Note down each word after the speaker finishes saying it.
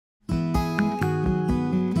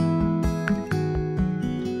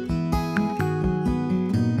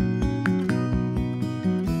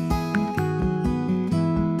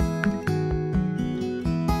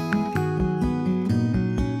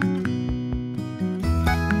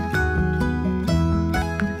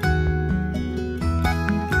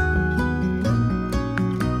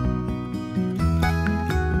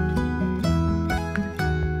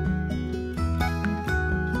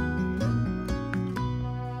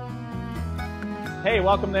Hey,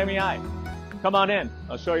 welcome to MEI. Come on in,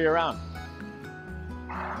 I'll show you around.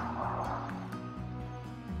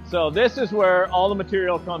 So this is where all the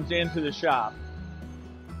material comes into the shop.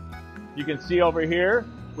 You can see over here,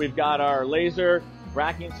 we've got our laser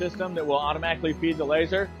racking system that will automatically feed the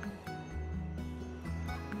laser.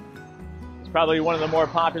 It's probably one of the more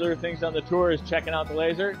popular things on the tour is checking out the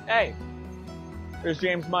laser. Hey, there's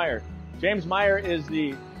James Meyer. James Meyer is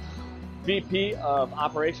the VP of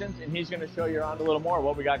Operations, and he's going to show you around a little more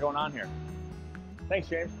what we got going on here. Thanks,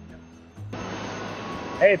 James.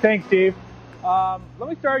 Hey, thanks, Steve. Let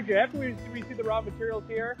me start you. After we see the raw materials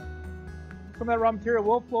here, some of that raw material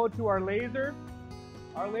will flow to our laser.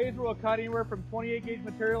 Our laser will cut anywhere from 28 gauge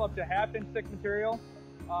material up to half-inch thick material.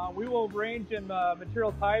 We will range in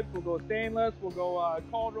material types. We'll go stainless, we'll go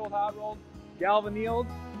cold rolled, hot rolled, galvanized.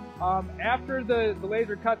 After the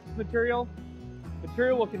laser cuts this material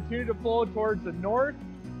will continue to flow towards the north.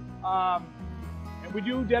 And we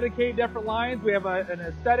do dedicate different lines. We have an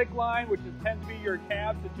aesthetic line, which tends to be your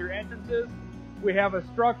cabs, it's your entrances. We have a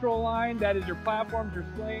structural line, that is your platforms, your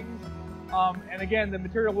slings. And again, the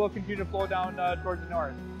material will continue to flow down towards the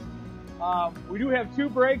north. We do have two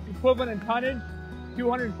brakes equivalent in tonnage,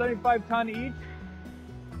 275 ton each.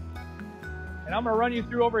 And I'm going to run you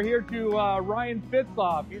through over here to Ryan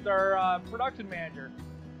Fitzloff. He's our production manager.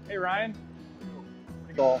 Hey, Ryan.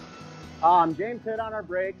 Cool. James hit on our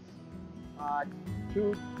brakes,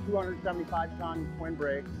 275 ton twin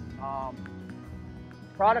brakes.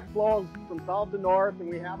 Product flows from south to north, and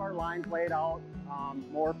we have our lines laid out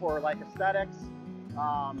more for like aesthetics,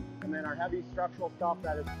 and then our heavy structural stuff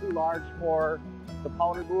that is too large for the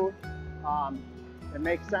powder booth. It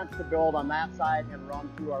makes sense to build on that side and run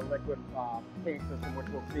through our liquid paint system, which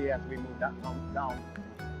we'll see as we move that down.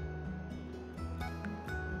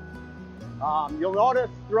 You'll notice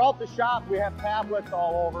throughout the shop we have tablets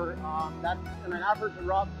all over. That's in an effort to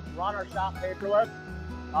run our shop paperless.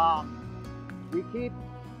 We keep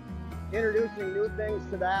introducing new things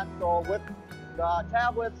to that. So with the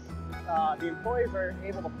tablets, the employees are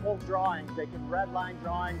able to pull drawings. They can redline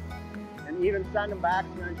drawings and even send them back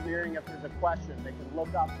to engineering if there's a question. They can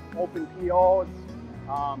look up open POs,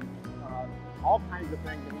 all kinds of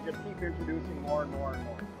things, and we just keep introducing more and more and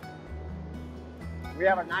more. We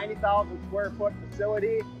have a 90,000 square foot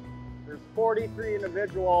facility. There's 43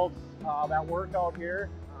 individuals that work out here.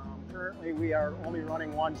 Currently we are only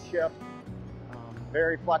running one shift,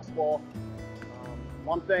 very flexible.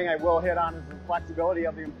 One thing I will hit on is the flexibility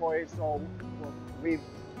of the employees. So with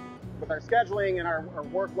our scheduling and our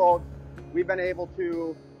workload, we've been able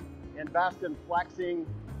to invest in flexing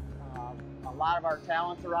a lot of our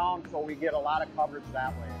talents around, so we get a lot of coverage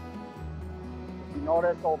that way. If you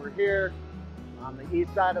notice over here, on the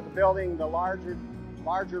east side of the building, the larger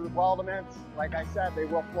weldments, like I said, they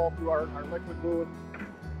will flow through our liquid booth.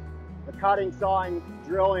 The cutting, sawing,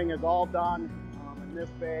 drilling is all done in this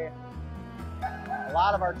bay. A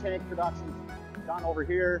lot of our tank production is done over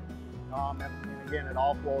here, and again, it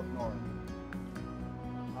all flows north.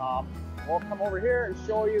 We'll come over here and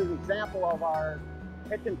show you an example of our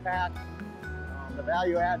pick and pack, the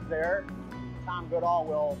value adds there. Tom Goodall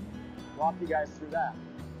will walk you guys through that.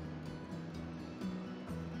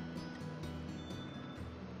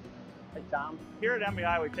 Hey, Tom. Here at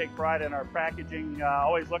MEI, we take pride in our packaging,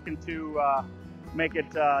 always looking to make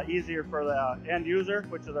it easier for the end user,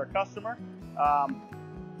 which is our customer.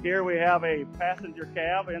 Here we have a passenger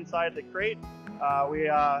cab inside the crate. We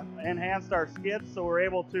enhanced our skids so we're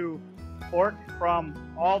able to fork from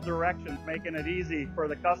all directions, making it easy for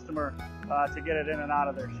the customer to get it in and out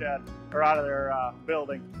of their shed or out of their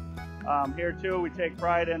building. Here too, we take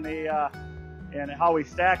pride in in how we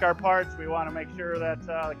stack our parts. We want to make sure that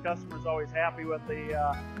the customer's always happy with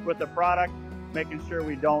the product, making sure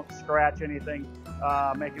we don't scratch anything,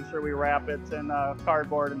 making sure we wrap it in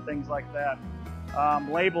cardboard and things like that.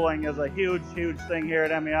 Labeling is a huge thing here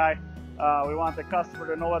at MEI. We want the customer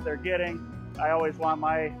to know what they're getting. I always want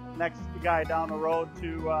my next guy down the road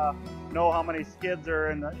to know how many skids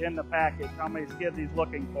are in the package, how many skids he's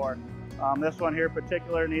looking for. This one here in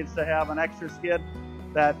particular needs to have an extra skid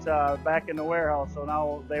that's back in the warehouse, so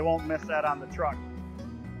now they won't miss that on the truck.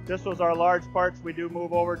 This was our large parts. We do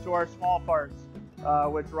move over to our small parts,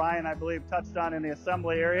 which Ryan, I believe, touched on in the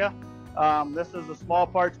assembly area. This is the small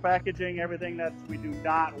parts packaging, everything that we do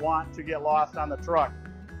not want to get lost on the truck.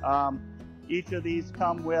 Each of these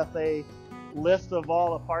come with a list of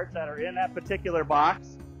all the parts that are in that particular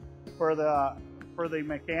box for the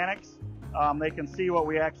mechanics. They can see what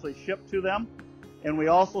we actually ship to them, and we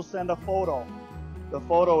also send a photo. The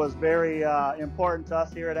photo is very important to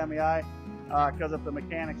us here at MEI because if the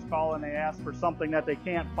mechanics call and they ask for something that they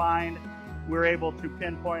can't find, we're able to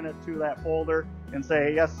pinpoint it to that folder and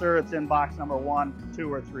say, yes, sir, it's in box number 1,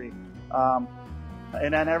 2, or 3.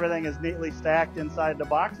 And then everything is neatly stacked inside the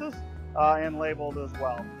boxes and labeled as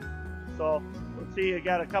well. So let's see, you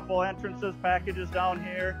got a couple entrances, packages down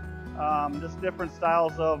here, just different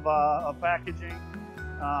styles of packaging.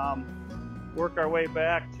 Work our way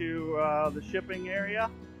back to the shipping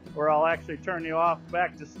area, where I'll actually turn you off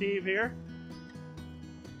back to Steve here.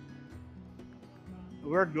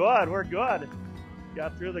 We're good.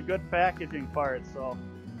 Got through the good packaging part, so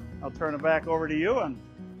I'll turn it back over to you, and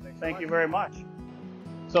thank you very much.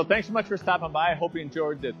 So thanks so much for stopping by. I hope you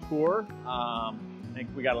enjoyed the tour. I think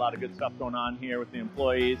we got a lot of good stuff going on here with the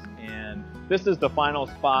employees, and this is the final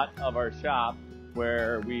spot of our shop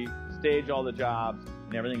where we stage all the jobs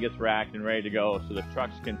and everything gets racked and ready to go, so the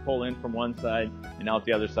trucks can pull in from one side and out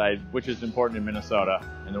the other side, which is important in Minnesota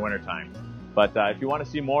in the wintertime. But if you want to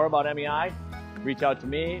see more about MEI, reach out to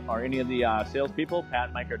me or any of the salespeople,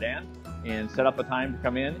 Pat, Mike, or Dan, and set up a time to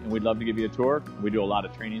come in, and we'd love to give you a tour. We do a lot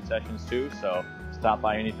of training sessions too, so stop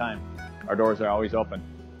by anytime. Our doors are always open.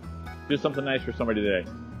 Do something nice for somebody today.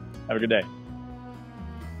 Have a good day.